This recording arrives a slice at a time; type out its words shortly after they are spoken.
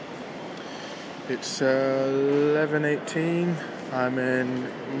It's 11:18. I'm in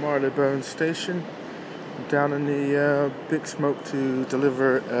Marylebone Station, down in the Big Smoke to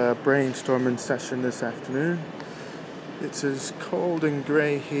deliver a brainstorming session this afternoon. It's as cold and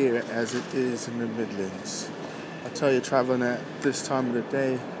grey here as it is in the Midlands. I tell you, traveling at this time of the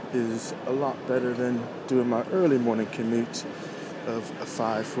day is a lot better than doing my early morning commute of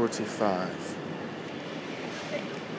 5:45.